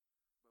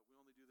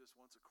this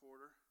once a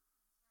quarter,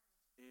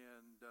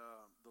 and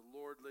the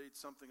Lord laid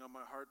something on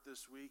my heart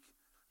this week.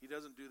 He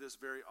doesn't do this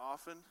very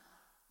often,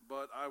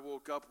 but I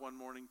woke up one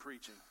morning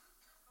preaching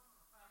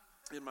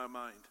in my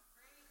mind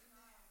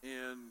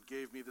and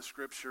gave me the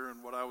scripture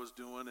and what I was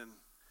doing,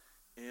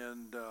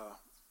 and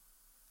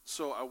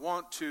so I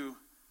want to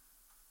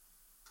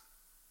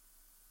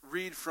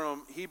read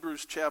from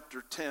Hebrews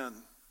chapter 10.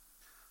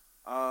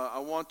 I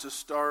want to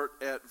start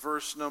at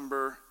verse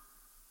number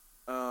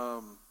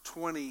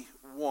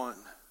 21.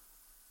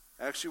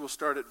 Actually, we'll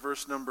start at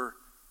verse number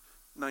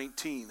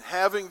 19.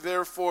 Having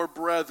therefore,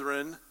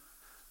 brethren,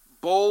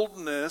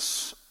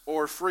 boldness,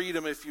 or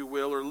freedom, if you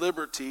will, or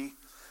liberty,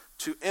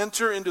 to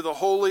enter into the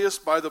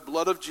holiest by the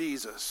blood of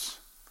Jesus,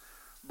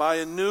 by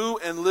a new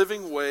and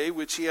living way,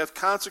 which he hath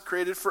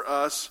consecrated for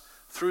us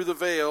through the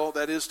veil,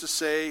 that is to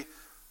say,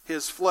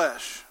 his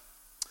flesh.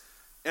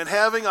 And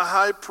having a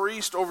high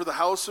priest over the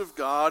house of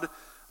God,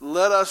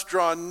 let us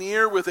draw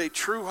near with a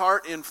true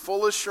heart in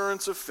full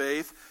assurance of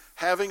faith,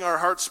 having our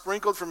hearts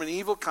sprinkled from an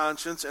evil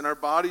conscience and our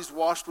bodies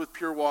washed with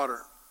pure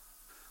water.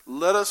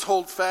 Let us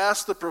hold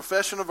fast the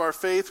profession of our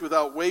faith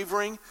without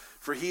wavering,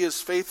 for he is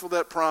faithful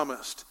that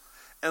promised.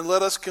 And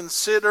let us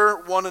consider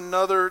one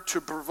another to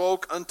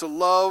provoke unto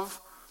love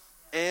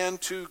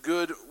and to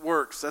good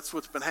works. That's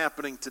what's been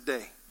happening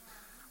today.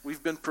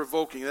 We've been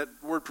provoking. That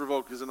word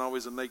provoke isn't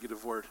always a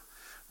negative word.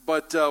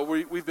 But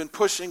we've been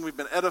pushing, we've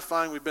been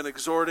edifying, we've been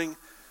exhorting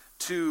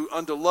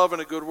unto love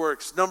and to good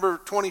works.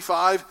 Number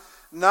 25,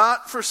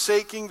 not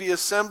forsaking the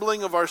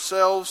assembling of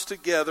ourselves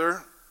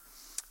together,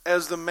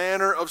 as the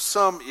manner of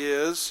some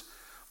is,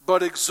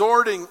 but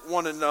exhorting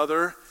one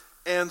another,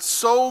 and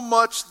so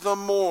much the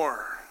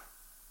more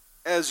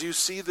as you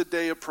see the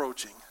day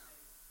approaching.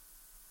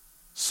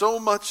 So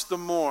much the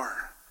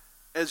more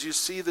as you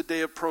see the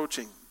day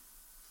approaching.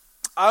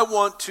 I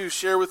want to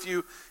share with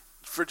you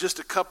for just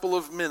a couple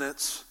of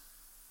minutes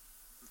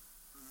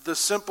the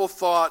simple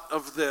thought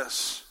of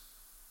this.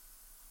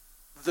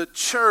 The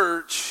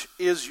church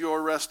is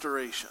your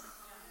restoration.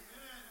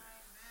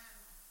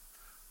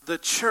 The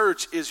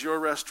church is your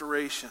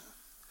restoration.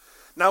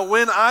 Now,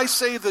 when I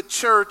say the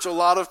church, a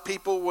lot of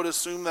people would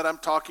assume that I'm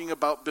talking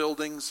about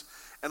buildings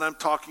and I'm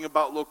talking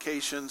about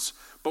locations.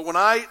 But when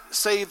I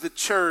say the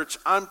church,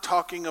 I'm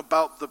talking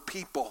about the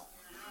people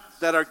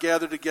that are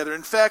gathered together.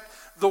 In fact,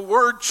 the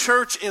word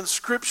church in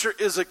Scripture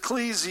is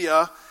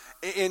ecclesia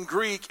in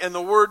Greek, and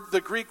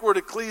the Greek word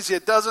ecclesia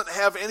doesn't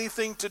have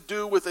anything to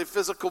do with a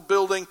physical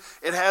building.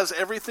 It has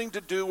everything to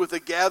do with a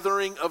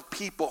gathering of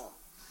people,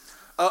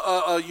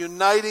 a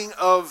uniting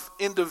of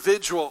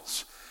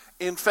individuals.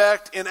 In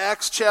fact, in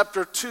Acts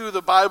chapter 2,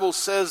 the Bible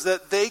says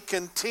that they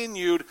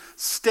continued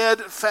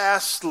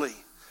steadfastly.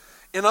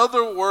 In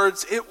other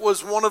words, it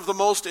was one of the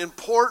most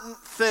important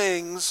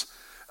things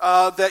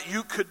that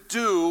you could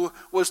do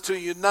was to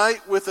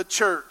unite with a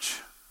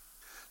church.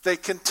 They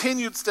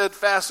continued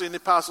steadfastly in the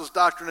apostles'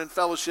 doctrine and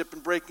fellowship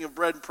and breaking of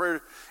bread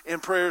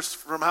and prayers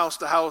from house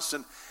to house.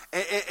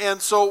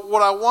 And so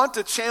what I want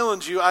to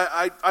challenge you,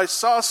 I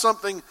saw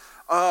something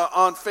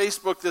on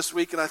Facebook this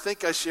week, and I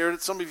think I shared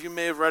it. Some of you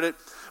may have read it.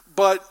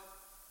 But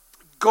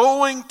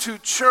going to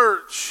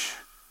church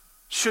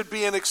should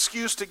be an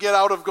excuse to get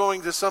out of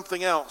going to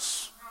something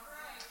else,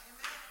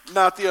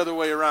 not the other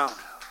way around.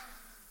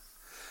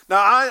 Now,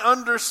 I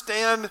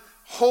understand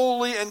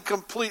wholly and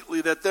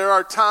completely that there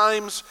are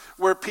times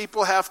where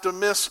people have to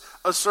miss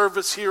a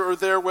service here or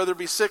there, whether it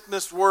be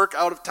sickness, work,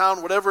 out of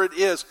town, whatever it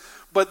is.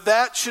 But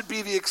that should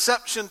be the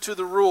exception to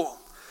the rule.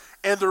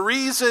 And the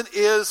reason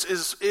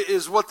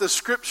is what the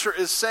Scripture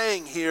is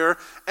saying here,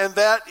 and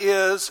that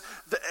is,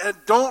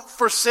 don't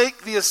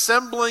forsake the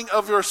assembling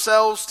of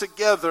yourselves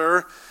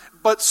together,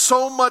 but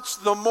so much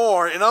the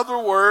more. In other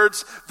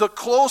words, the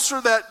closer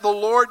that the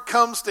Lord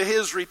comes to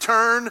his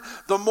return,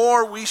 the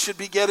more we should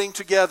be getting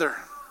together.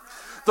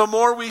 The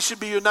more we should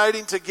be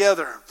uniting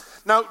together.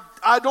 Now,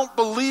 I don't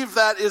believe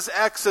that is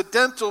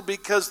accidental,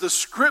 because the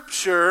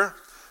Scripture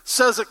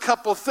says a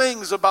couple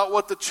things about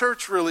what the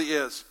church really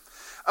is.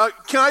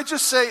 Can I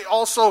just say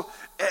also,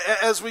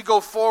 as we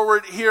go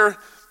forward here,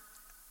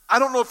 I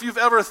don't know if you've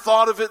ever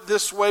thought of it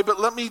this way, but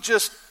let me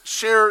just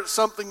share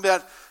something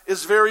that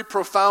is very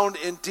profound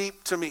and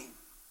deep to me.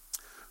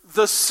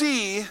 The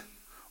sea,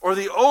 or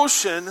the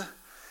ocean,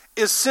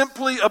 is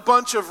simply a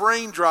bunch of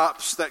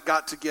raindrops that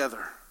got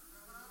together.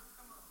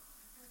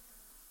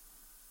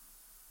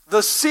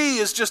 The sea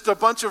is just a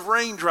bunch of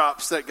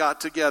raindrops that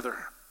got together.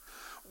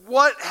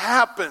 What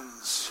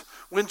happens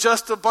when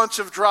just a bunch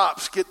of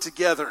drops get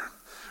together?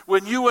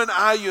 When you and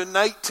I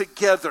unite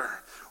together,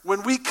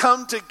 when we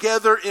come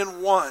together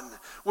in one,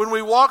 when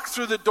we walk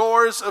through the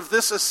doors of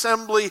this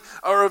assembly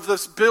or of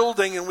this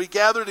building and we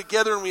gather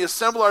together and we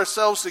assemble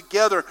ourselves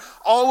together,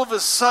 all of a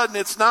sudden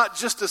it's not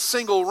just a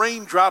single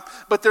raindrop,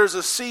 but there's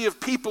a sea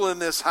of people in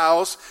this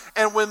house.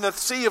 And when the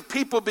sea of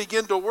people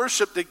begin to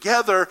worship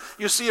together,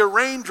 you see, a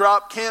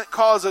raindrop can't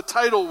cause a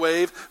tidal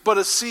wave, but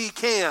a sea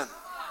can.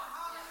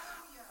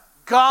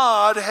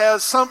 God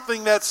has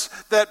something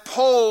that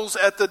pulls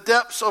at the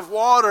depths of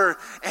water,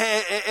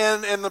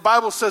 and the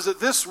Bible says it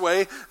this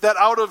way, that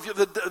out of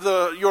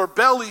your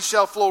belly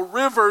shall flow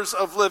rivers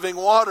of living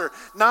water,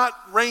 not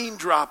rain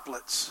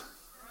droplets.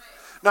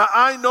 Now,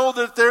 I know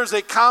that there's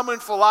a common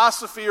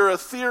philosophy or a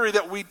theory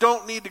that we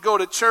don't need to go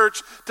to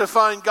church to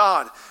find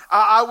God.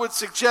 I would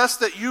suggest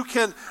that you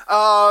can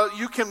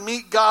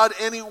meet God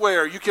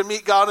anywhere. You can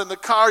meet God in the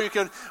car.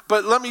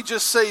 But let me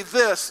just say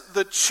this: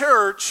 the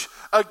church,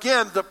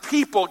 again, the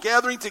people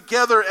gathering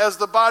together as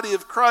the body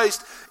of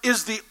Christ,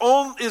 is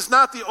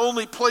not the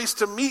only place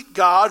to meet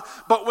God.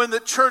 But when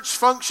the church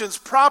functions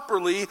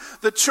properly,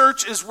 the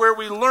church is where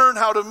we learn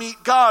how to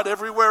meet God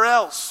everywhere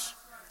else.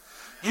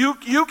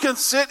 You can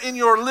sit in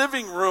your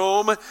living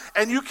room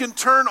and you can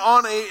turn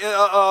on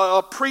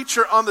a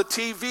preacher on the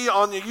TV,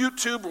 on the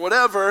YouTube,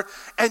 whatever,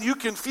 and you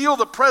can feel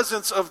the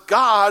presence of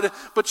God,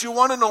 but you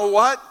want to know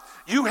what?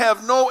 You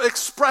have no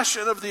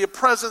expression of the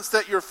presence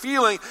that you're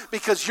feeling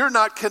because you're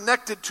not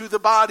connected to the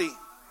body.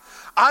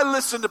 I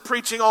listen to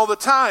preaching all the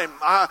time.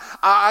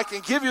 I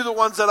can give you the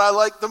ones that I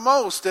like the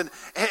most, and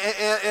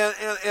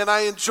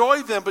I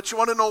enjoy them, but you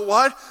want to know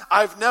what?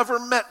 I've never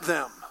met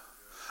them.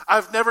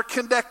 I've never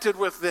connected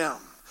with them.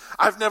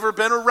 I've never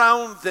been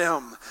around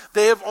them.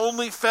 They have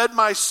only fed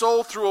my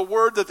soul through a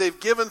word that they've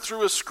given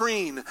through a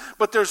screen,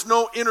 but there's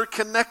no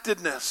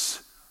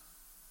interconnectedness.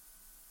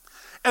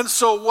 And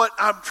so what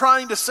I'm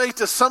trying to say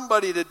to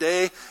somebody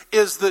today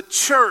is the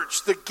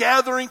church, the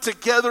gathering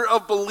together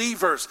of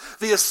believers,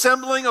 the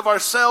assembling of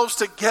ourselves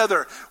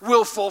together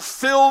will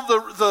fulfill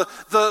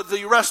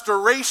the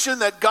restoration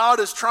that God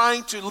is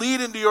trying to lead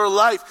into your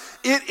life.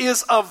 It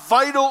is of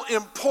vital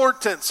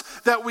importance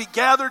that we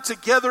gather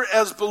together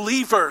as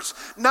believers,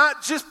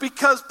 not just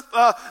because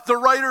the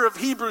writer of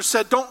Hebrews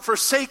said don't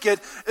forsake it,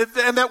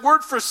 and that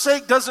word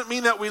forsake doesn't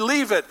mean that we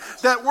leave it.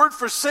 That word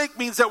forsake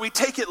means that we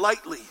take it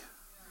lightly.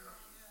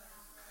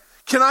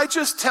 Can I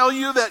just tell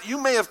you that you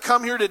may have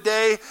come here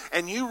today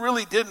and you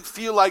really didn't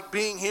feel like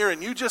being here,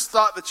 and you just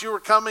thought that you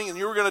were coming and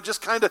you were going to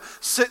just kind of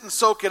sit and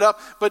soak it up,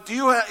 but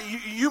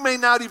you may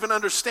not even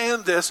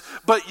understand this,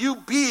 but you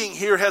being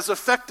here has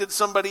affected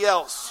somebody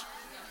else,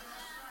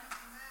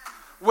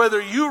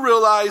 whether you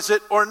realize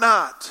it or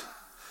not.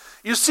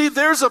 You see,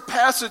 there's a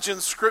passage in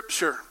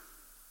Scripture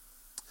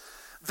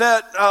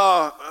that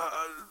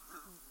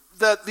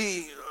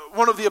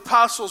one of the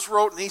apostles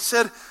wrote, and he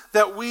said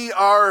that we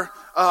are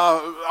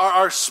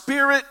our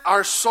spirit,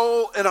 our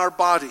soul, and our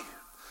body.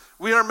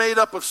 We are made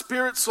up of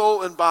spirit,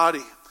 soul, and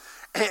body.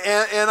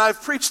 And I've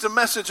preached a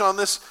message on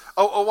this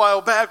a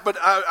while back, but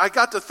I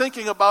got to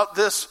thinking about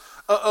this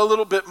a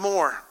little bit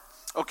more,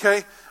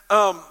 okay?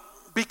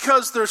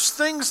 Because there's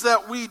things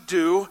that we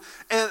do,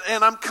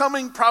 and I'm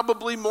coming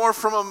probably more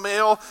from a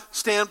male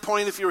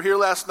standpoint if you were here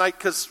last night,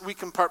 because we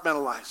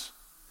compartmentalize,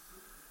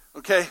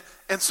 okay?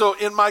 And so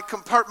in my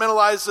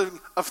compartmentalizing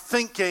of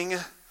thinking,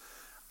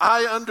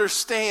 I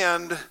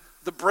understand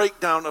the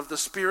breakdown of the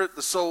spirit,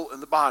 the soul,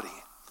 and the body.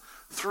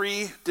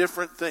 3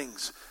 different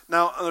things.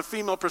 Now, on a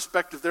female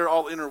perspective, they're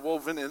all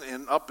interwoven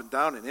and up and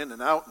down and in and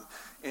out,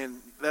 and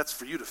that's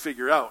for you to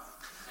figure out,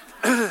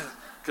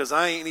 because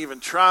I ain't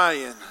even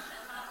trying.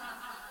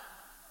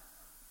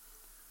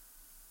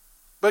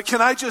 But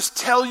can I just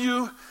tell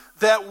you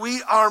that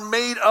we are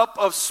made up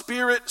of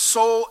spirit,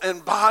 soul,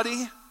 and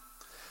body?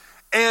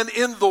 And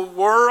in the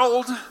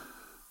world,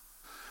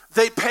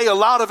 they pay a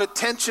lot of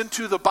attention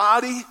to the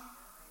body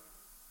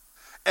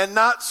and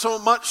not so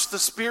much the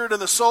spirit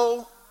and the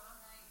soul.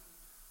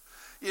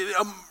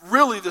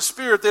 Really, the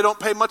spirit, they don't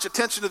pay much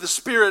attention to the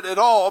spirit at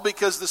all,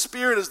 because the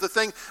spirit is the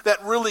thing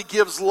that really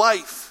gives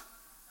life.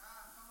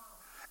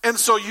 And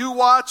so you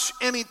watch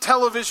any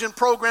television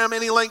program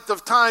any length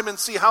of time and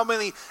see how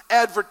many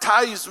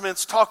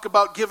advertisements talk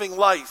about giving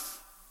life.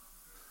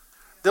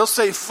 They'll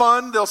say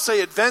fun, they'll say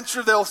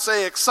adventure, they'll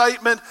say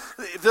excitement,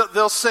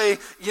 they'll say,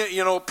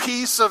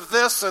 piece of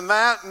this and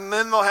that, and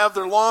then they'll have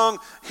their long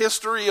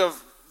history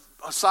of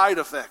side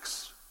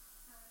effects.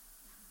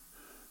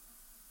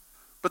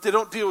 But they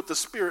don't deal with the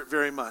spirit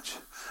very much.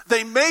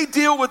 They may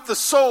deal with the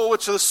soul,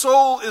 which the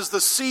soul is the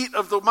seat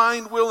of the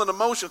mind, will, and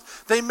emotions.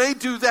 They may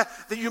do that.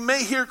 You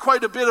may hear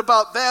quite a bit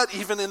about that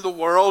even in the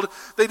world.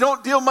 They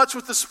don't deal much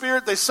with the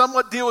spirit. They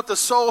somewhat deal with the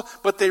soul,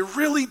 but they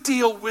really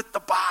deal with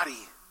the body.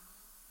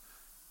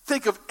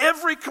 Think of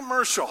every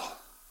commercial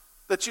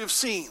that you've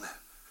seen.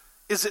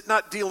 Is it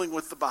not dealing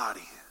with the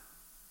body?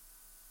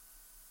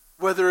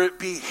 Whether it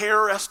be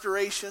hair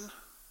restoration,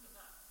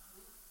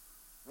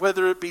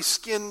 whether it be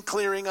skin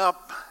clearing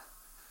up,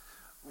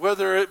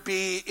 whether it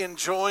be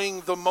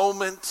enjoying the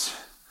moment,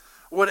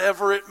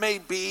 whatever it may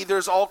be,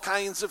 there's all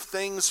kinds of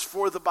things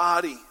for the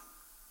body.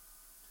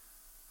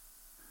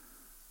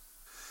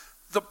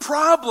 The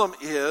problem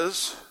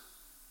is,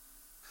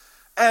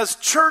 as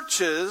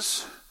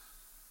churches,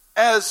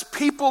 as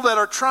people that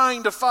are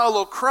trying to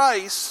follow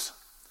Christ,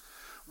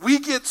 we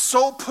get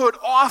so put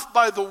off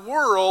by the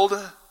world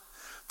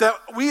that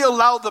we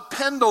allow the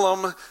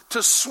pendulum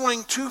to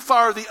swing too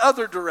far the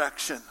other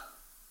direction.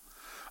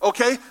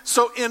 Okay?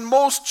 So in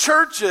most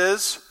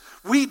churches,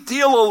 we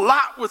deal a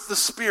lot with the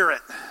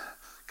Spirit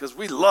because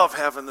we love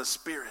having the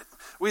Spirit.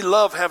 We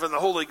love having the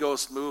Holy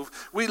Ghost move.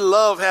 We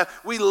love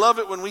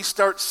it when we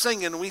start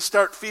singing and we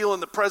start feeling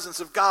the presence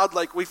of God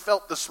like we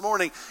felt this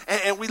morning.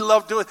 And we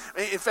love doing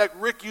it. In fact,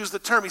 Rick used the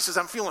term. He says,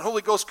 I'm feeling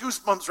Holy Ghost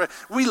goosebumps. Right?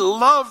 We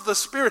love the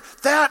Spirit.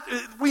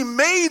 We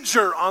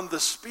major on the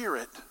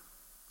Spirit.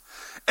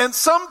 And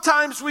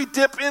sometimes we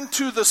dip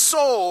into the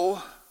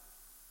soul.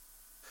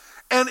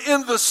 And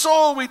in the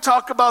soul, we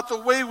talk about the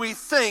way we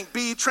think.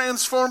 Be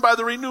transformed by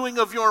the renewing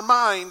of your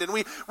mind. And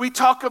we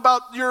talk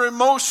about your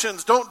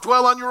emotions. Don't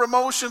dwell on your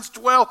emotions.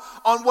 Dwell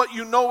on what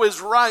you know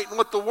is right and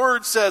what the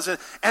Word says.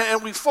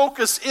 And we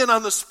focus in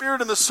on the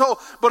spirit and the soul.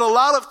 But a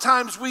lot of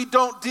times we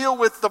don't deal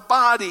with the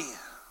body.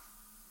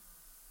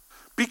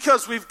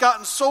 Because we've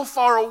gotten so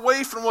far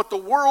away from what the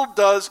world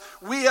does,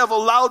 we have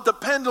allowed the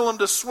pendulum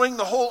to swing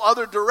the whole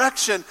other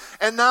direction.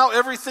 And now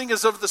everything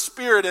is of the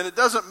Spirit, and it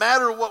doesn't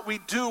matter what we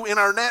do in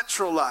our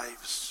natural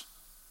lives.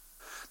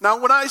 Now,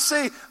 when I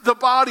say the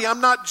body,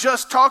 I'm not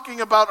just talking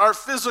about our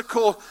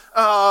physical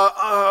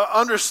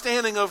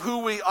understanding of who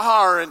we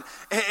are.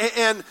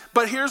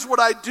 But here's what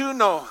I do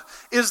know,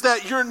 is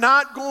that you're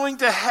not going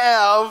to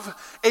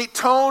have a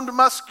toned,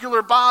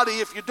 muscular body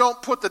if you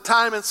don't put the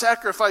time and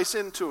sacrifice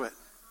into it.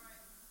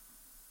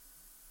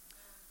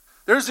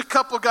 There's a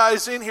couple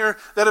guys in here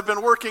that have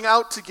been working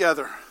out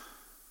together.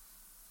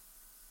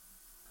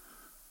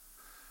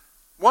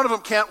 One of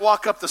them can't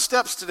walk up the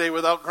steps today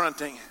without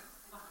grunting.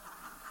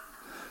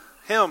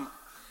 Him.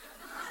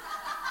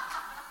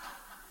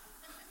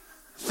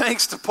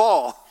 Thanks to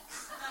Paul.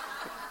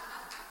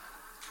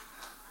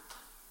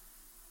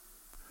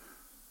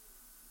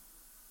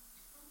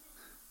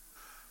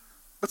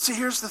 But see,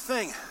 here's the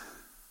thing.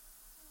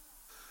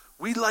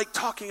 We like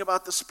talking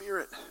about the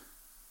Spirit,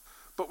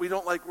 but we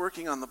don't like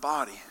working on the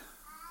body.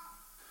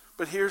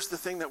 But here's the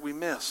thing that we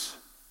miss.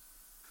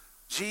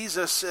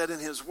 Jesus said in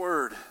his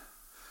word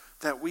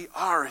that we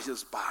are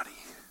his body.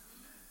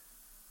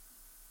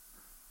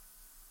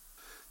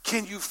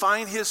 Can you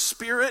find his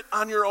Spirit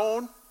on your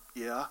own?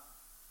 Yeah.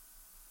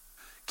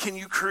 Can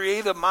you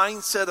create a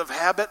mindset of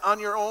habit on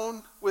your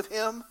own with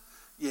him?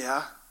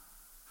 Yeah.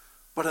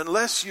 But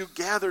unless you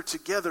gather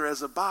together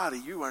as a body,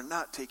 you are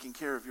not taking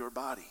care of your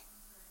body.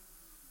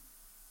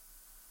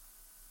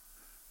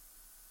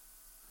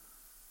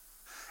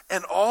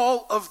 And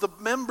all of the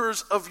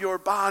members of your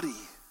body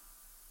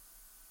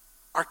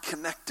are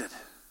connected.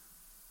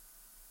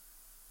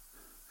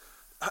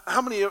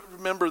 How many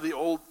remember the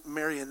old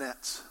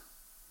marionettes?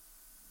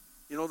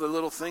 You know, the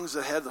little things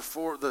that had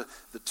the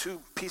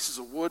two pieces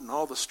of wood and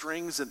all the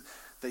strings, and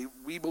they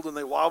weebled and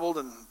they wobbled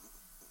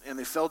and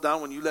they fell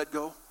down when you let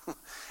go.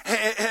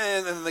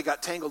 and then they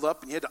got tangled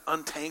up, and you had to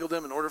untangle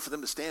them in order for them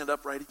to stand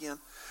upright again,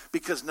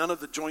 because none of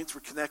the joints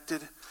were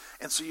connected.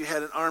 And so you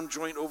had an arm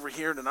joint over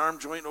here and an arm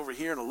joint over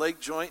here and a leg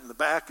joint in the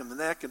back and the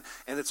neck, and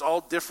it's all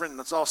different,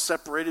 and it's all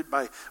separated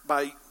by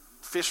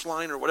fish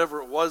line or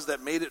whatever it was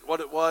that made it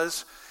what it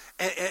was.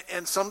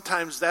 And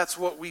sometimes that's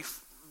what we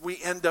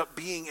end up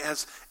being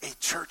as a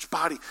church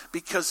body,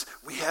 because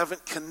we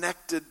haven't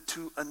connected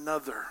to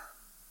another.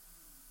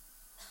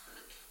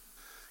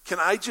 Can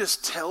I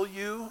just tell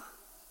you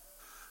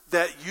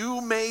that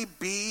you may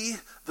be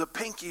the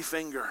pinky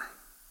finger,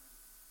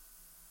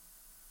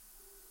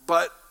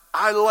 but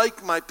I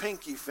like my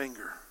pinky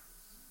finger.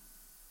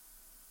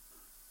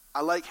 I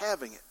like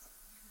having it.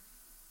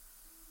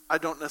 I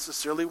don't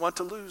necessarily want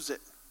to lose it.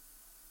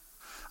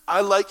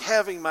 I like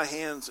having my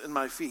hands and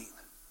my feet.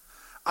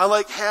 I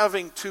like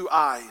having two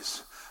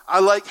eyes.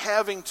 I like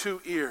having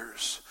two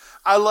ears.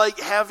 I like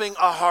having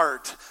a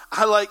heart.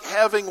 I like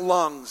having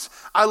lungs.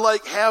 I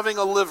like having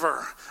a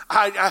liver.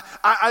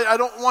 I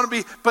don't want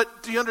to be,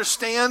 but do you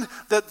understand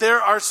that there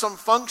are some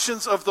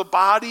functions of the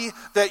body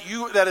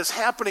that is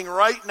happening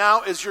right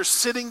now as you're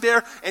sitting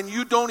there and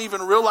you don't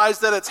even realize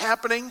that it's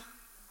happening?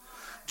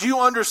 Do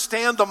you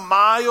understand the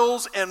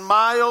miles and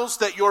miles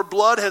that your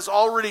blood has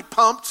already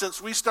pumped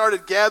since we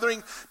started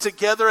gathering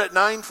together at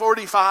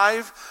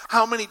 9:45?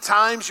 How many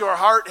times your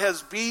heart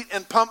has beat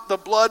and pumped the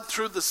blood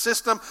through the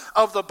system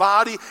of the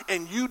body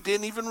and you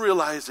didn't even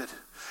realize it?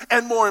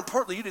 And more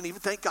importantly, you didn't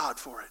even thank God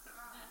for it.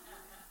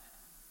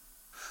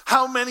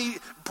 How many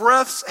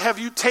breaths have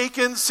you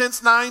taken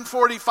since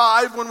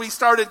 9:45 when we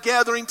started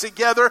gathering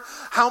together?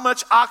 How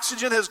much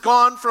oxygen has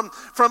gone from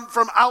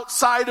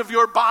outside of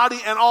your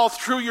body and all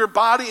through your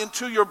body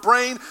into your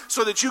brain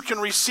so that you can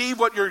receive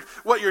what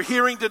you're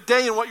hearing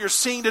today and what you're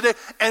seeing today?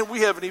 And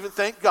we haven't even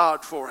thanked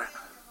God for it.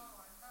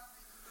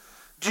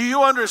 Do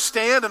you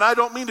understand, and I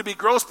don't mean to be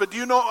gross, but do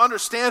you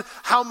understand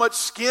how much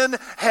skin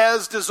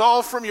has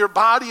dissolved from your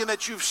body and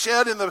that you've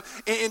shed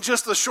in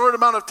just the short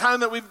amount of time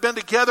that we've been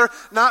together?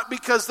 Not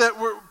because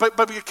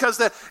but because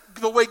that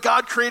the way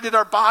God created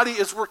our body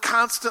is we're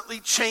constantly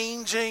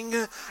changing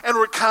and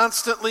we're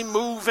constantly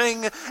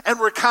moving and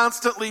we're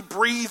constantly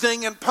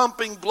breathing and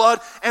pumping blood,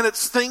 and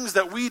it's things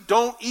that we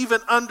don't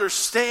even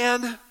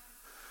understand.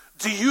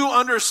 Do you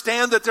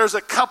understand that there's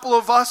a couple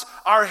of us,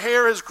 our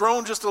hair has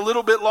grown just a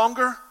little bit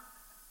longer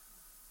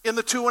in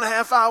the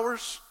 2.5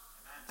 hours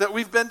that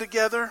we've been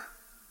together?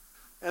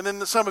 And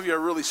then some of you are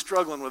really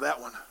struggling with that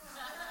one.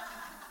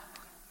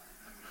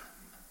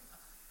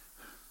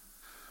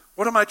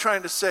 What am I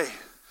trying to say?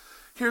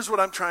 Here's what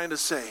I'm trying to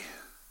say.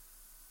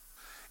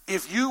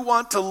 If you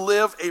want to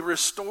live a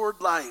restored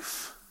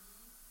life,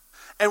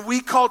 and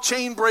we call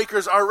Chain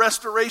Breakers our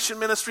restoration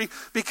ministry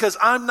because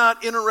I'm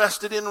not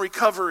interested in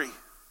recovery.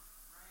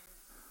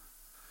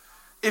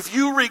 If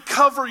you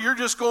recover, you're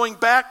just going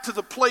back to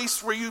the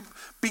place where you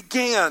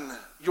began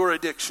your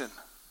addiction.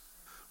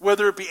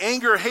 Whether it be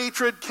anger,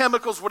 hatred,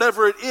 chemicals,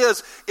 whatever it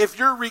is, if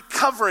you're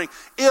recovering,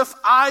 if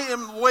I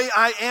am the way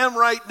I am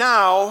right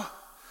now,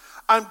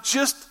 I'm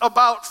just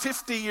about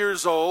 50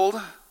 years old.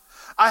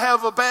 I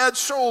have a bad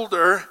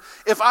shoulder.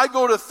 If I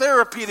go to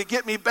therapy to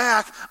get me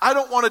back, I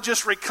don't want to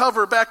just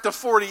recover back to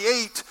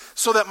 48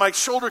 so that my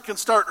shoulder can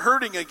start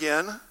hurting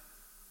again.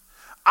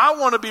 I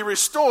want to be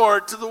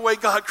restored to the way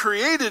God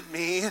created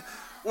me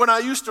when I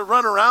used to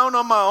run around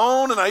on my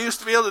own and I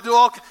used to be able to do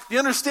all. You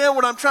understand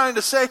what I'm trying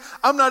to say?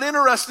 I'm not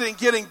interested in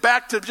getting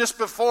back to just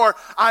before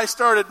I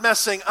started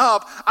messing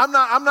up. I'm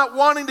not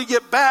wanting to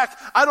get back.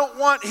 I don't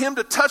want him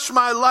to touch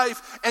my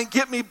life and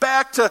get me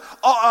back to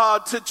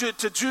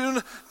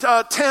June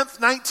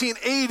 10th,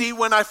 1980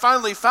 when I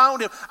finally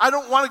found him. I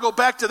don't want to go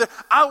back to there.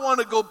 I want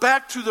to go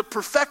back to the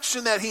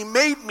perfection that he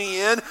made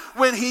me in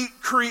when he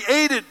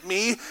created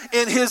me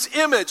in his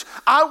image.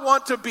 I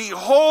want to be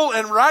whole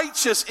and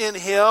righteous in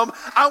him.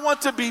 I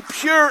want to be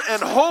pure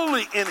and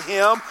holy in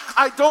him.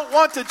 I don't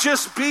want to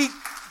just be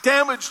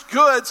damaged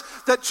goods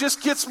that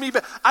just gets me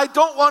back. I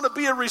don't want to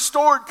be a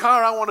restored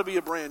car. I want to be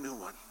a brand new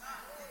one.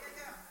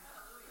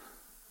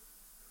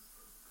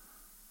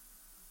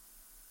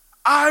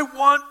 I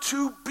want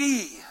to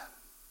be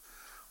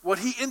what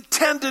he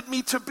intended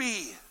me to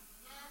be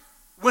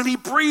when he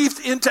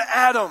breathed into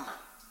Adam,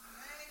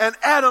 and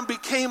Adam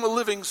became a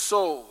living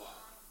soul.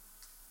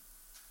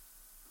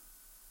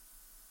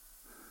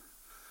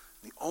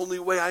 The only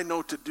way I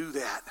know to do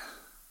that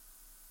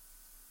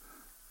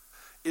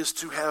is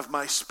to have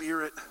my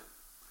spirit,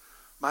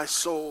 my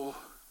soul,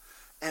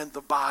 and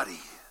the body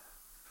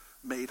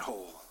made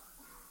whole.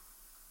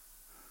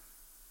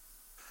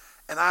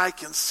 And I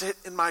can sit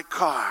in my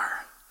car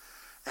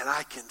and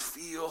I can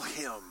feel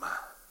him.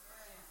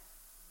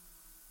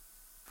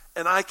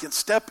 And I can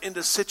step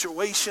into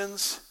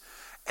situations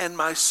and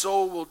my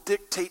soul will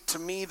dictate to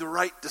me the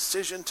right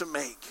decision to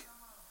make.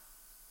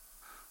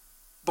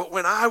 But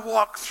when I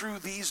walk through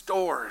these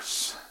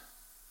doors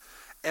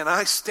and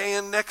I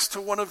stand next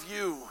to one of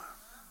you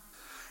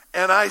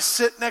and I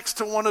sit next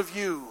to one of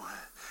you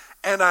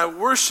and I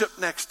worship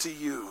next to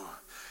you,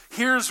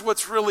 here's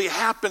what's really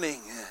happening.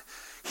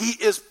 He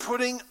is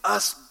putting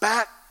us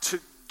back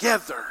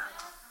together.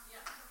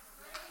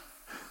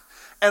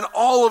 And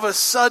all of a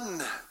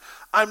sudden,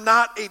 I'm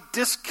not a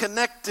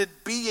disconnected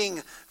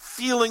being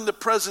feeling the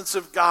presence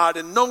of God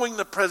and knowing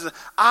the presence.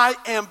 I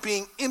am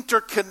being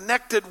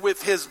interconnected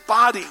with his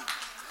body.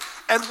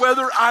 And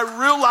whether I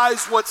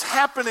realize what's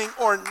happening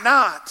or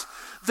not,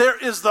 there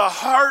is the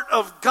heart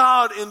of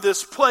God in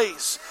this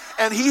place.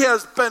 And he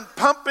has been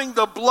pumping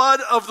the blood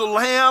of the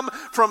Lamb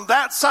from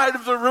that side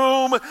of the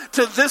room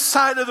to this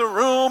side of the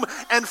room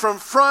and from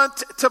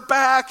front to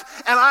back.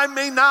 And I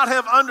may not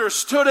have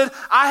understood it.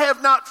 I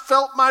have not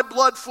felt my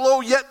blood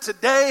flow yet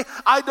today.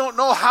 I don't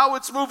know how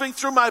it's moving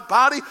through my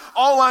body.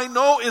 All I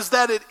know is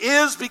that it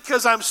is,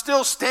 because I'm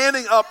still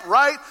standing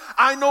upright.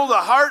 I know the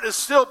heart is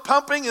still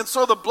pumping, and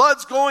so the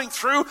blood's going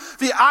through.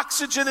 The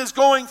oxygen is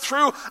going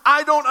through.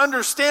 I don't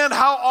understand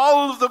how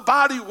all of the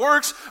body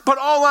works, but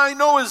all I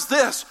know is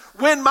this: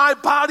 when my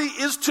body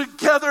is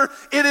together,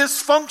 it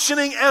is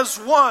functioning as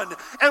one.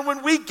 And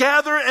when we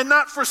gather and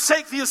not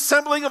forsake the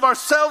assembling of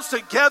ourselves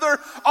together,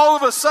 all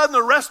of a sudden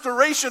the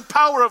restoration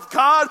power of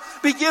God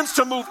begins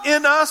to move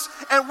in us,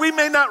 and we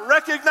may not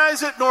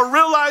recognize it nor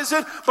realize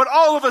it, but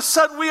all of a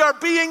sudden we are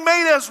being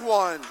made as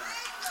one.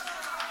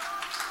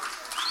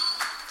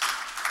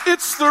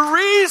 It's the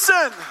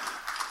reason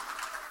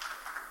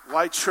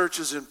why church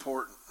is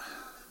important.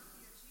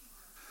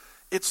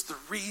 It's the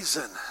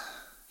reason.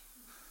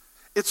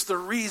 It's the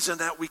reason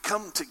that we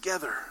come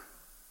together.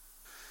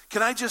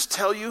 Can I just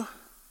tell you?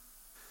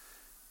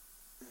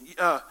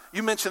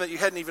 You mentioned that you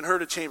hadn't even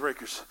heard of Chain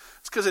Breakers.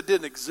 It's because it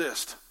didn't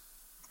exist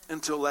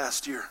until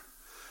last year.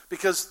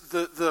 Because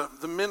the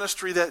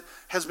ministry that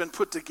has been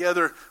put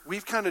together,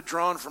 we've kind of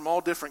drawn from all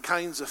different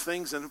kinds of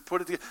things and put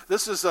it together.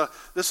 This is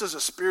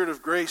a Spirit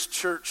of Grace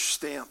church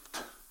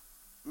stamped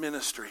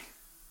ministry.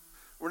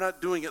 We're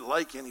not doing it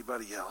like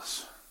anybody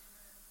else.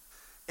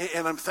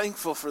 And I'm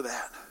thankful for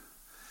that.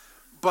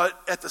 But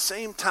at the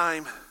same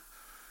time,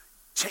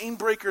 Chain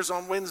Breakers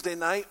on Wednesday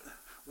night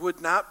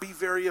would not be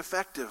very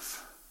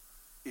effective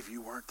if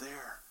you weren't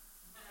there.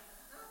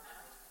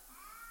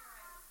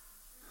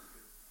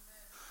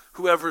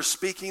 Whoever's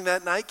speaking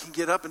that night can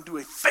get up and do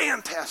a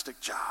fantastic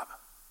job.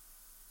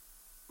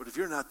 But if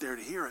you're not there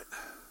to hear it,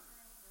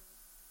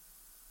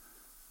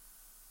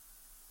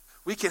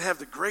 we can have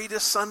the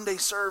greatest Sunday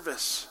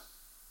service.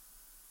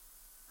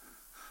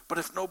 But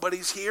if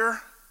nobody's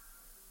here,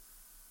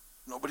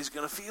 nobody's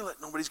going to feel it.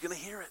 Nobody's going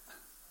to hear it.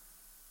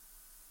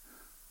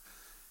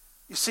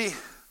 You see,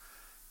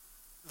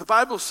 the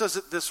Bible says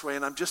it this way,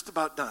 and I'm just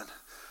about done.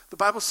 The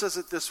Bible says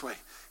it this way.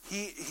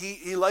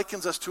 He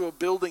likens us to a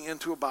building and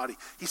to a body.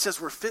 He says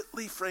we're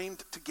fitly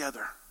framed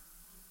together.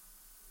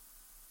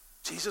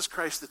 Jesus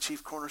Christ, the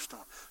chief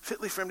cornerstone.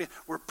 Fitly framed together.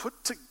 We're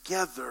put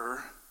together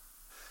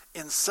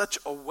in such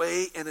a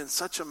way and in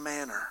such a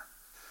manner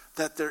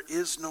that there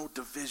is no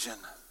division.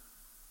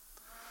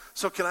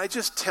 So can I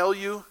just tell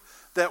you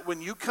that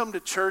when you come to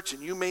church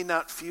and you may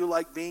not feel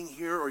like being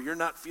here, or you're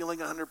not feeling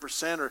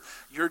 100%, or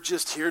you're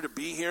just here to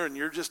be here and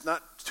you're just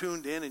not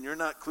tuned in and you're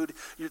not clued,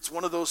 it's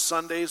one of those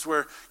Sundays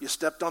where you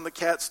stepped on the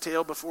cat's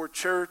tail before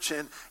church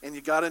and you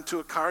got into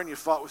a car and you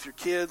fought with your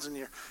kids and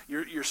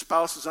your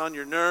spouse is on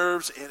your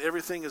nerves and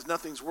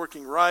nothing's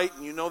working right,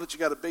 and you know that you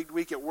got a big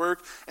week at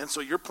work, and so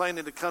you're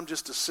planning to come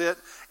just to sit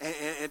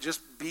and just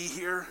be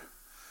here.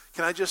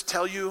 Can I just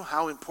tell you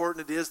how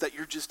important it is that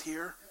you're just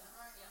here?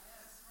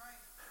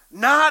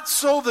 Not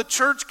so the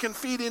church can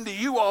feed into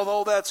you,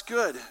 although that's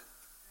good.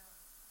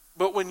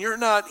 But when you're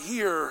not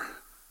here,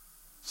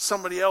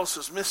 somebody else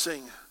is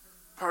missing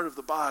part of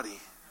the body.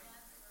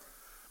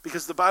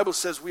 Because the Bible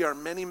says we are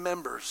many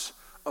members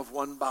of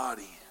one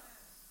body.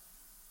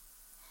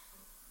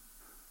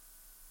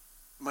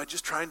 Am I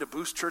just trying to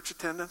boost church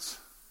attendance?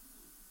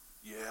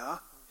 Yeah.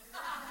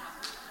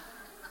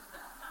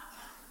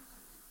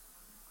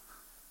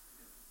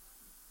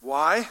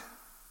 Why?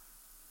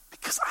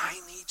 Because I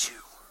need you.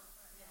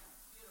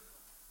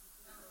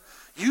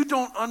 You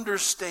don't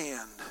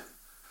understand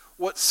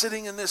what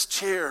sitting in this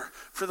chair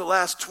for the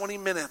last 20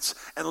 minutes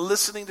and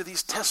listening to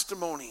these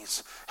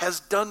testimonies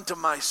has done to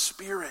my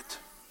spirit.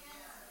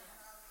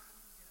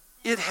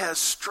 It has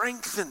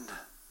strengthened.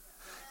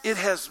 It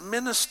has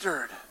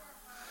ministered.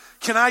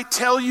 Can I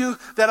tell you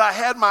that I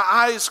had my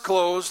eyes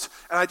closed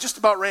and I just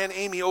about ran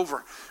Amy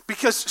over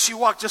because she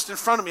walked just in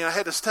front of me. I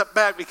had to step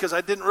back because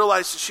I didn't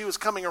realize that she was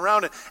coming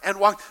around and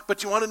walked.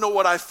 But you want to know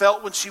what I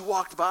felt when she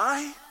walked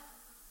by?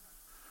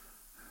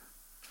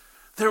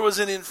 There was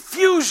an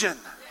infusion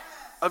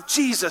of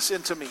Jesus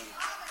into me.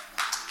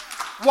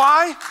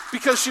 Why?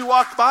 Because she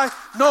walked by?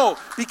 No,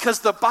 because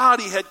the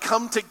body had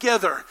come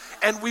together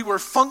and we were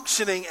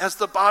functioning as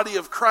the body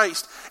of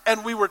Christ,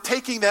 and we were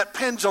taking that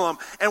pendulum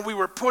and we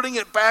were putting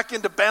it back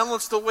into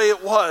balance the way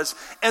it was,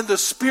 and the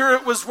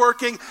spirit was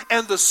working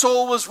and the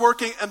soul was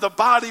working and the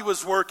body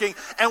was working,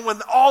 and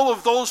when all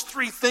of those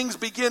three things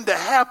begin to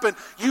happen,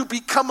 you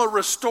become a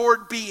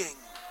restored being.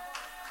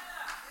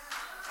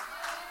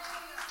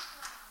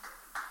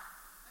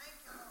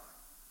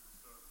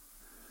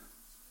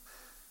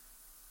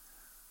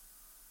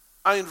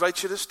 I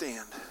invite you to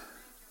stand.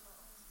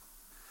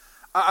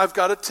 I've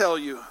got to tell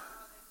you,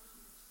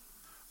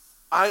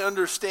 I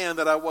understand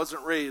that I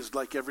wasn't raised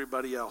like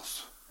everybody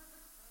else.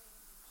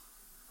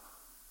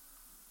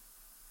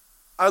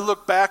 I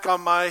look back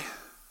on my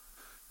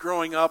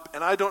growing up,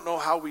 and I don't know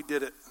how we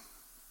did it.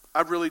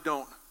 I really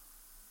don't.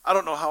 I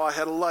don't know how I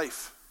had a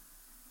life.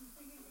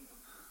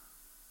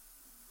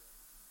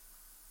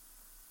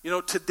 You know,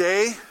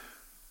 today,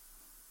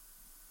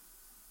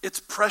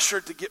 it's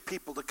pressure to get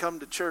people to come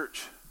to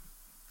church.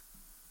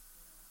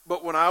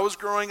 But when I was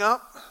growing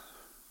up,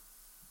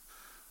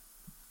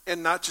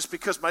 and not just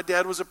because my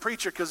dad was a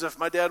preacher, because if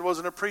my dad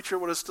wasn't a preacher, it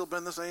would have still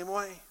been the same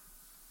way.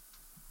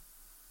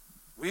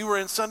 We were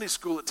in Sunday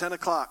school at 10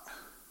 o'clock.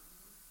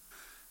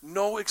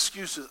 No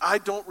excuses. I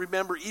don't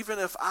remember, even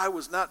if I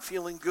was not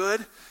feeling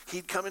good,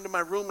 he'd come into my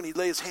room and he'd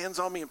lay his hands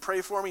on me and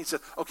pray for me. He said,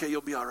 okay,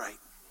 you'll be all right.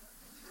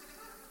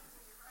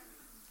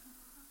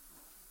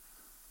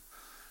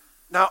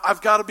 Now,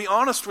 I've got to be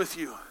honest with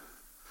you.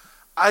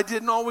 I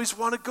didn't always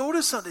want to go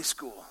to Sunday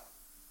school.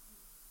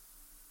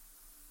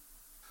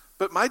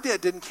 But my dad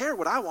didn't care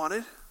what I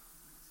wanted.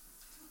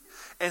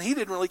 And he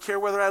didn't really care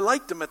whether I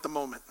liked him at the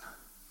moment.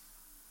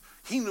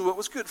 He knew what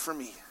was good for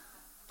me.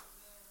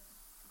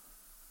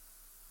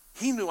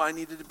 He knew I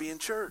needed to be in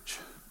church.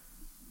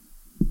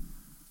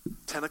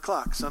 10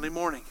 o'clock, Sunday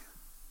morning.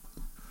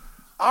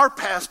 Our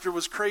pastor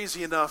was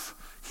crazy enough.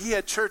 He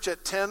had church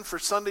at 10 for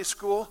Sunday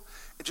school,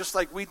 just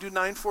like we do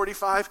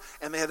 9:45,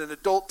 and they had an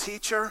adult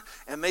teacher,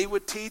 and they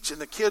would teach,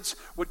 and the kids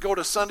would go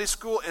to Sunday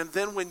school, and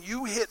then when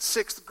you hit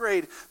 6th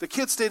grade, the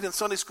kids stayed in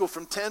Sunday school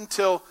from 10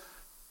 till,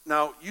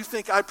 now, you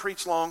think I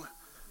preach long?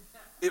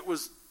 It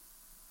was,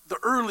 the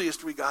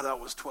earliest we got out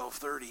was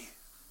 12:30.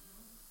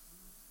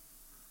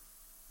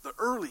 The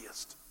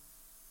earliest.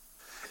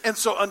 And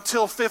so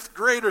until 5th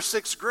grade or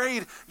 6th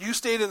grade, you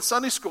stayed in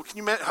Sunday school. Can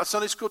you imagine how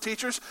Sunday school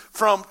teachers,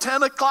 from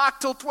 10 o'clock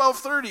till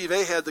 12:30,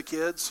 they had the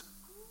kids.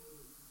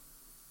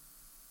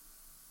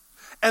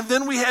 And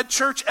then we had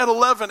church at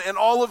 11, and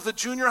all of the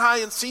junior high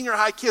and senior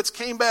high kids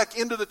came back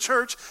into the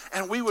church,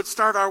 and we would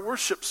start our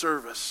worship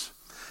service.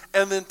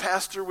 And then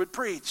pastor would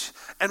preach.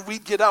 And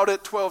we'd get out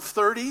at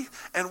 12:30,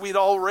 and we'd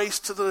all race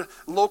to the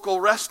local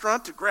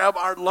restaurant to grab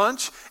our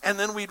lunch, and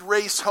then we'd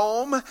race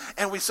home,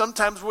 and we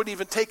sometimes wouldn't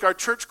even take our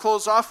church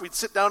clothes off. We'd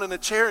sit down in a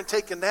chair and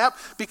take a nap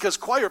because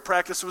choir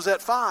practice was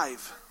at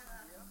 5.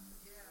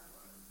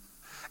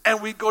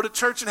 And we'd go to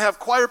church and have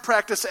choir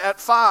practice at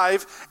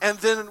 5, and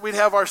then we'd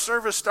have our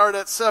service start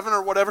at 7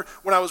 or whatever.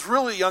 When I was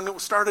really young,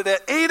 it started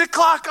at 8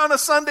 o'clock on a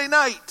Sunday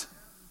night.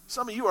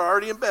 Some of you are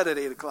already in bed at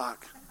 8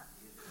 o'clock.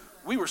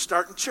 We were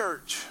starting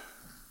church.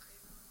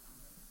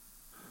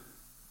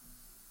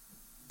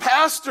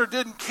 Pastor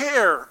didn't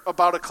care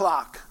about a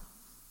clock.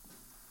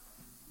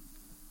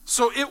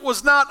 So it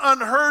was not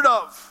unheard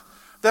of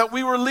that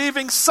we were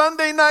leaving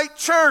Sunday night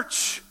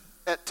church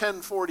at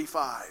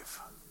 10:45.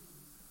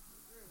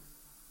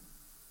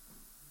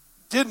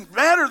 Didn't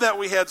matter that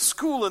we had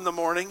school in the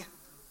morning.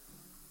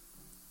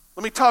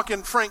 Let me talk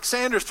in Frank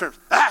Sanders terms.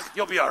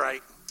 You'll be all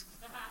right.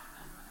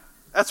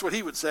 That's what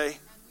he would say.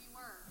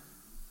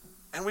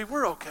 And we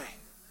were okay.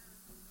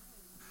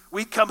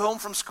 We'd come home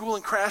from school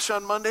and crash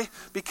on Monday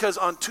because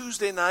on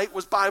Tuesday night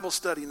was Bible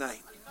study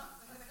night.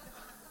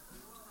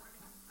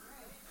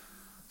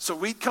 So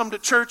we'd come to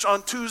church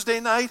on Tuesday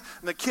night,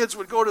 and the kids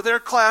would go to their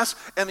class,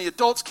 and the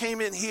adults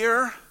came in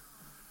here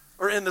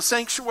or in the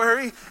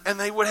sanctuary, and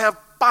they would have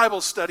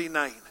Bible study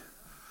night.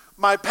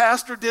 My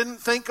pastor didn't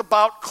think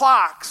about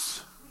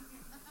clocks.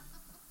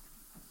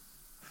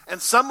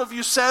 And some of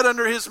you sat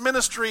under his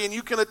ministry, and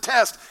you can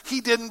attest,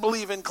 he didn't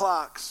believe in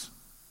clocks.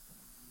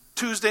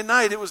 Tuesday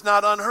night, it was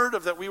not unheard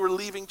of that we were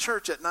leaving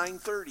church at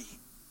 9:30.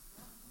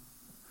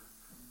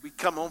 We'd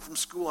come home from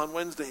school on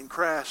Wednesday and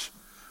crash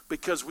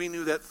because we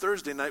knew that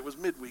Thursday night was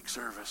midweek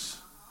service.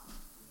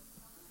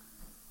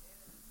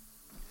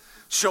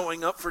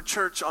 Showing up for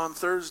church on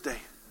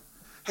Thursday.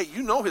 Hey,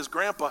 you know his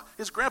grandpa.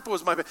 His grandpa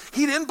was my pastor.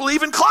 He didn't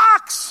believe in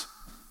clocks.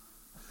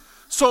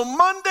 So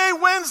Monday,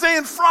 Wednesday,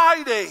 and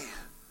Friday,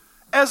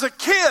 as a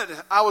kid,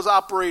 I was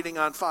operating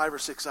on 5 or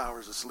 6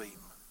 hours of sleep.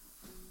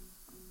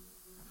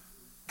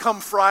 Come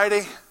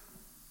Friday,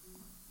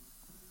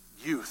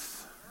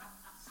 youth.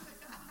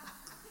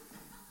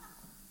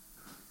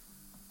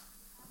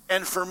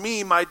 And for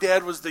me, my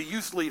dad was the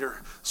youth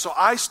leader. So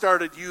I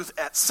started youth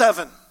at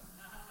 7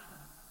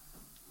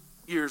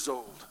 years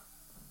old.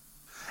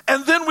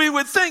 And then we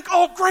would think,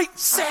 oh, great,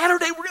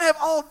 Saturday, we're going to have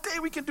all day,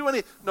 we can do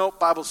anything. No,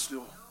 Bible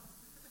school.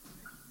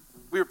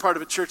 We were part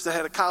of a church that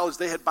had a college.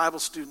 They had Bible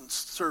students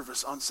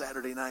service on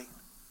Saturday night.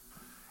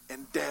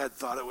 And Dad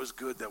thought it was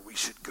good that we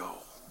should go.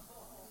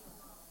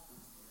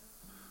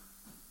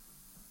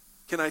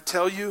 Can I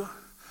tell you,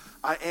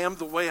 I am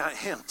the way I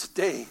am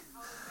today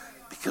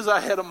because I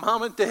had a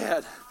mom and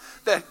dad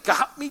that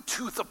got me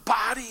to the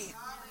body.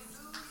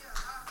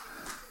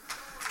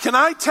 Can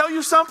I tell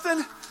you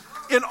something?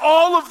 In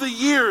all of the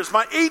years,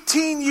 my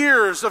 18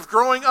 years of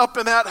growing up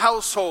in that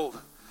household,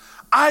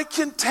 I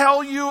can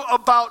tell you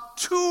about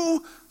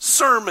 2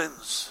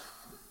 sermons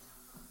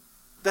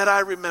that I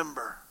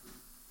remember.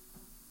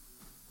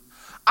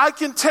 I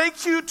can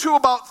take you to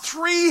about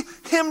 3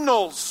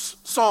 hymnals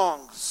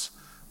songs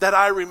that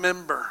I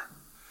remember.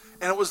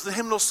 And it was the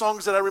hymnal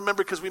songs that I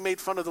remember because we made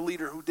fun of the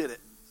leader who did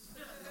it.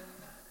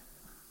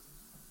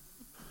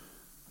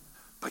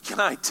 But can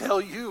I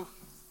tell you,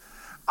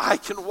 I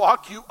can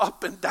walk you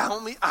up and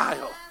down the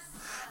aisle.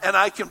 And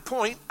I can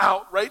point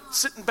out, right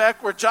sitting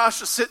back where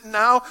Josh is sitting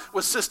now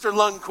was Sister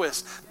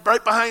Lundquist.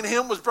 Right behind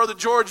him was Brother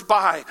George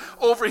Bai.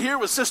 Over here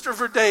was Sister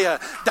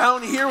Verdea.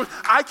 Down here,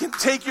 I can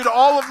take you to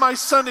all of my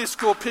Sunday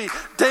school people.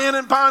 Dan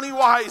and Bonnie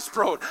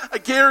Weisbrod.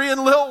 Gary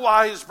and Lil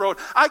Weisbrod.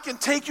 I can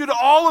take you to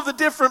all of the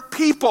different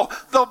people.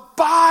 The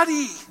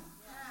body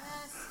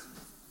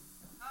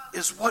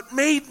is what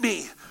made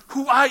me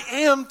who I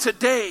am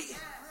today.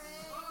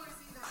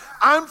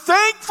 I'm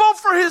thankful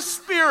for His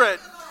Spirit.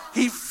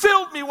 He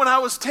filled me when I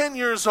was 10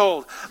 years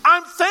old.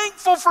 I'm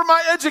thankful for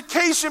my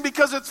education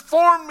because it's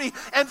formed me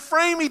and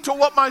framed me to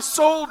what my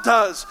soul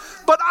does.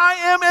 But I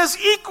am as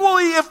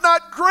equally, if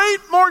not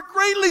more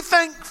greatly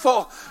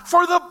thankful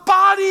for the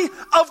body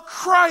of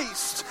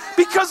Christ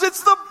because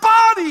it's the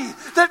body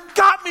that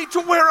got me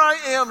to where I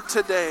am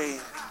today.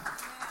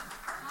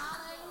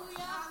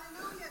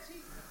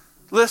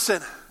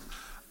 Listen,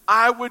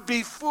 I would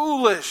be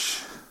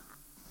foolish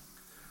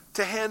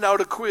to hand out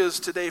a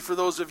quiz today for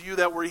those of you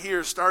that were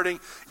here starting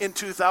in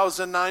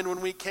 2009 when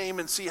we came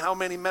and see how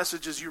many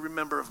messages you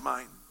remember of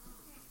mine.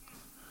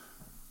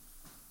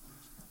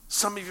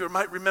 Some of you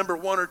might remember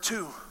 1 or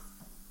 2.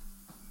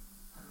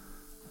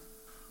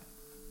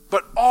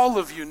 But all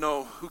of you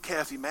know who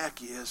Kathy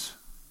Mackey is.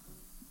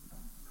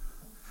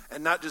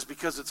 And not just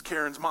because it's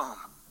Karen's mom.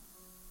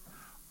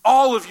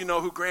 All of you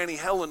know who Granny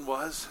Helen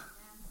was.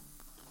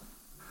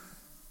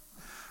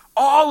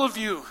 All of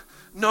you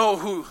know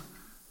who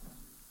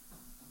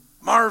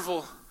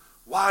Marvel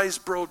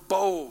Weisbrod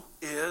Bow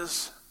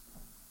is.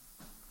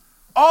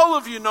 All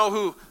of you know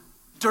who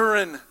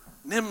Duran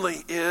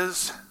Nimley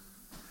is.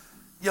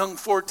 Young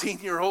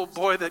 14-year-old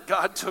boy that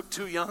God took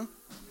too young.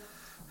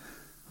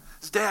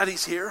 His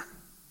daddy's here.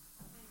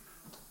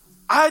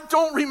 I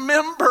don't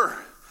remember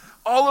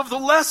all of the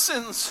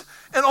lessons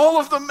and all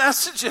of the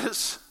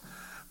messages,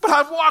 but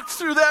I've walked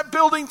through that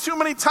building too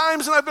many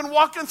times, and I've been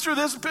walking through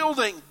this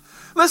building.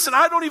 Listen,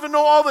 I don't even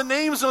know all the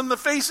names on the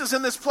faces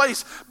in this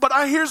place, but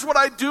here's what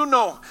I do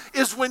know,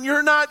 is when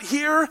you're not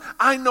here,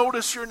 I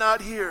notice you're not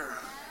here.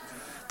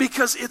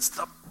 Because it's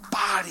the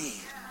body.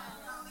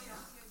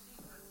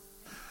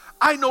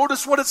 I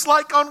notice what it's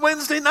like on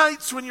Wednesday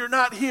nights when you're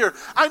not here.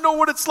 I know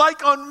what it's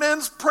like on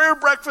men's prayer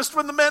breakfast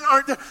when the men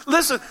aren't there.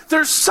 Listen,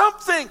 there's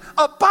something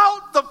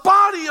about the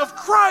body of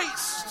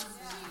Christ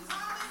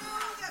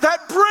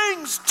that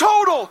brings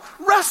total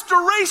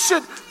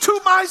restoration to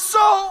my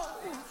soul.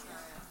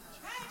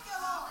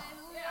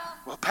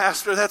 Well,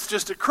 Pastor, that's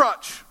just a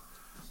crutch.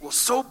 Well,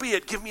 so be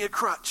it. Give me a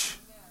crutch.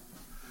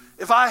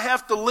 If I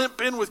have to limp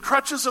in with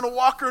crutches and a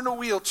walker and a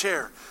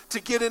wheelchair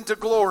to get into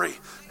glory,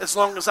 as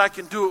long as I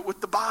can do it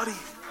with the body.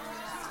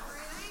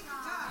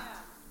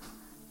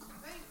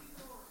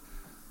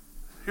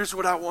 Here's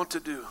what I want to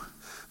do.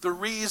 The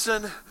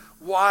reason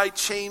why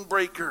Chain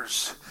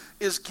Breakers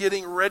is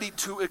getting ready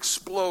to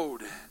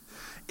explode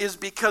is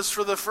because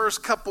for the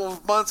first couple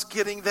of months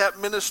getting that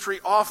ministry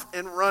off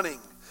and running,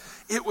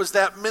 it was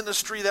that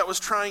ministry that was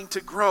trying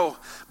to grow.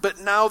 But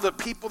now the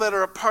people that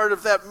are a part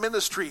of that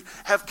ministry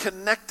have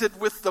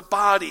connected with the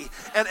body.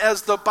 And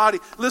as the body,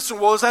 listen,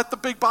 well, is that the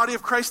big body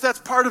of Christ? That's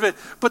part of it.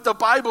 But the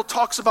Bible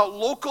talks about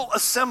local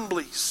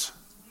assemblies.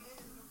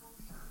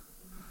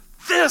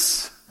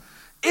 This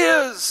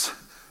is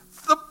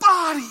the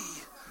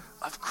body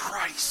of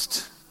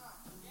Christ.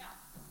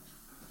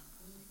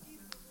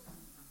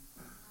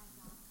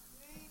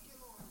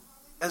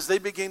 As they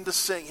begin to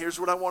sing, here's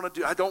what I want to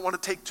do. I don't want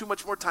to take too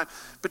much more time,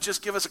 but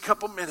just give us a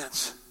couple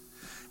minutes.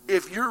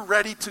 If you're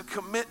ready to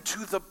commit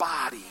to the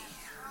body,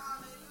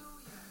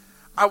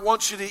 I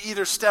want you to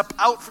either step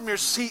out from your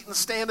seat and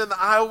stand in the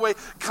aisleway,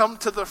 come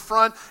to the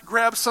front,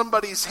 grab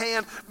somebody's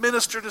hand,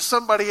 minister to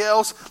somebody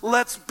else.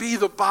 Let's be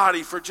the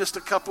body for just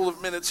a couple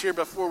of minutes here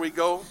before we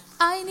go.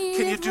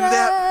 Can you do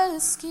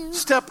that?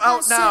 Step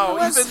out now,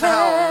 even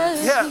now.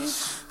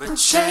 Yes. But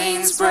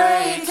chains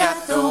break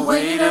at the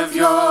weight of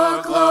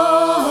your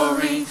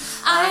glory.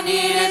 I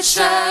needed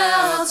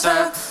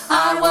shelter,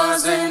 I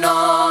was an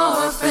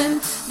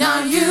orphan.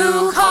 Now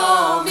you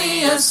call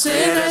me a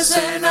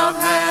citizen of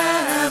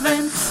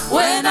heaven.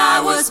 When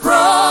I was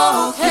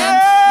broken,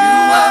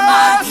 you were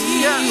my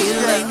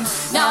healing.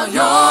 Now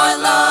your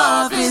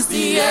love is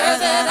the air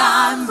that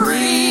I'm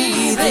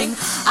breathing.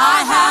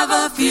 I have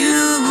a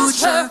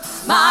future,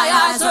 my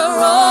eyes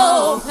are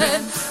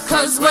open.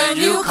 'Cause when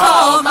you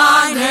call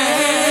my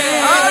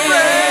name, I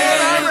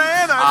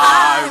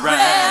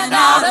ran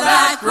out of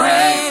that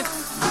grave.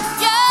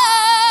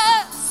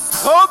 Yes.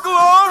 Oh,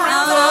 glory,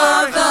 out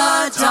of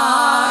the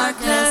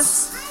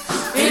darkness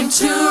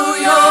into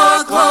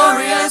your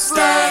glorious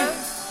day.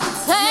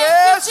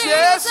 Yes,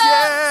 yes,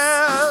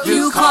 yes.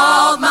 You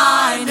called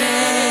my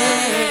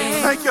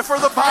name. Thank you for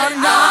the body.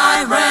 And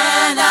I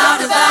ran out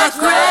of that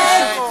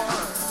grave.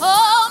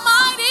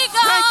 Almighty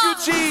God. Thank you,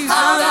 Jesus.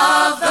 Out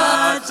of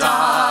the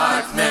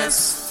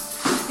darkness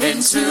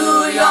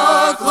into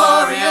your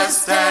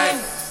glorious day.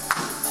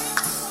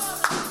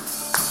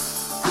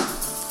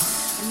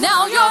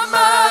 Now your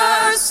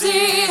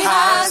mercy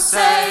has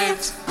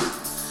saved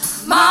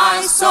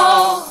my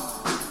soul.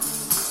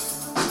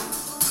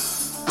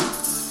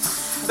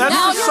 That's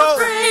now the your soul.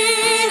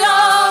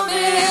 freedom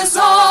is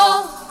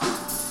all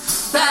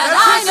that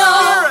I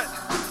know. Spirit.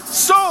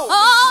 Soul.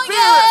 Oh, Spirit.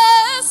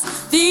 yes,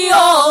 the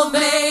old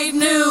made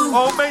new.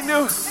 Old made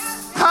new.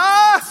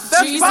 Ah,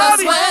 that's Jesus,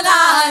 body. when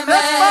I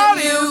met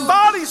body. you.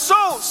 Body,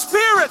 soul,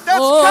 spirit. That's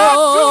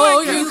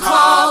God doing it. You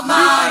called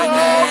my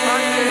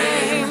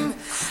name.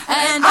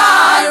 And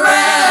I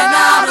ran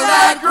out of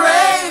that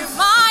grave.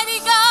 Mighty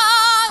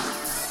God.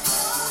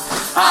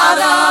 Out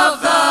of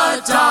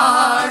the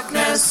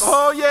darkness.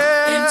 Oh,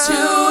 yeah.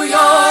 Into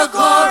your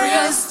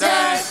glorious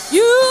day.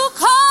 You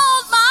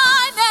called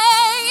my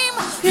name.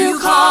 You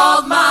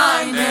called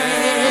my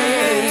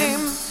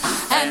name.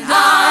 And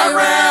I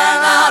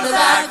ran out of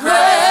that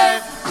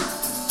grave.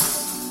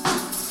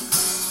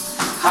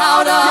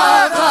 Out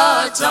of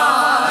the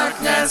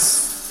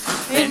darkness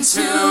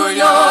into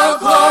your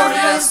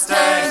glorious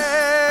day.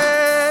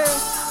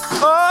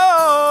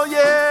 Oh,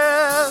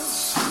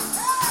 yes.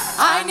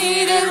 I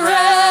needed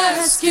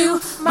rescue.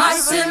 My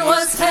sin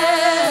was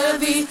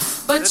heavy,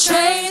 but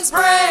chains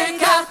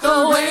break at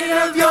the weight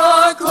of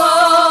your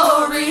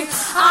glory.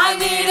 I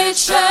needed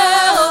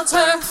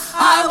shelter.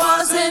 I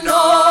was an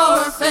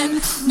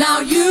orphan. Now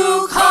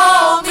you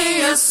call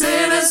me a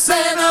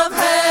citizen of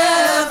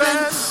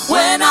heaven.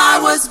 When I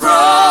was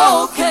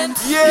broken,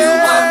 you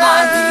were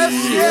my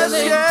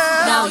healing.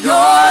 Now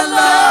your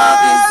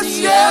love is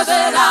the air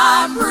that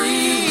I'm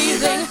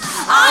breathing.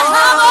 I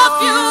have a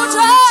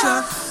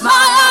future,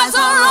 my eyes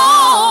are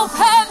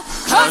open.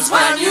 'Cause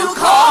when you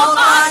call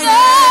my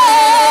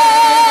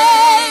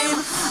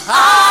name,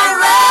 I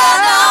ran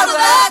out of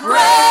that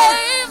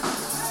grave.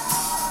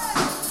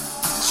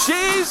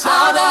 Jesus.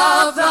 Out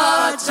of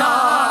the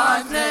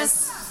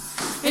darkness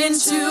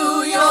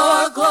into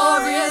your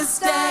glorious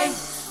day.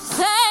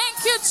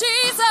 Thank you,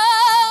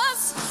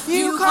 Jesus.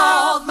 You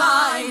called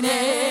my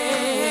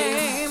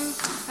name,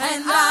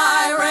 and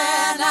I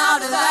ran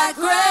out of that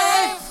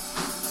grave.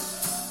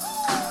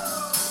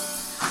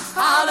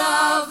 Out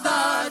of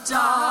the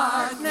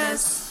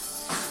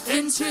darkness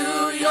into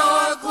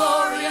your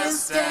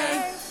glorious day.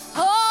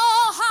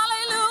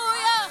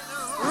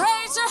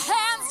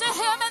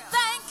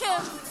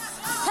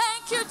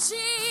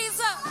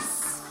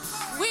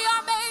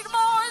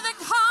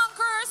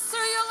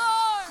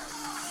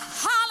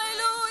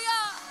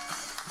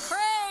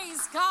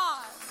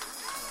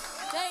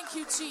 Thank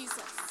you, Jesus.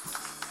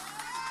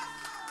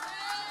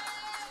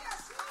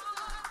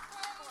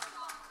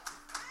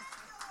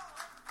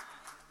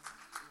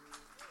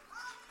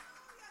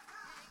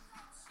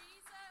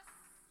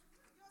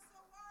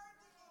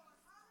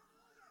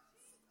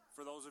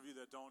 For those of you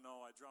that don't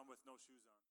know, I drum with no shoes on.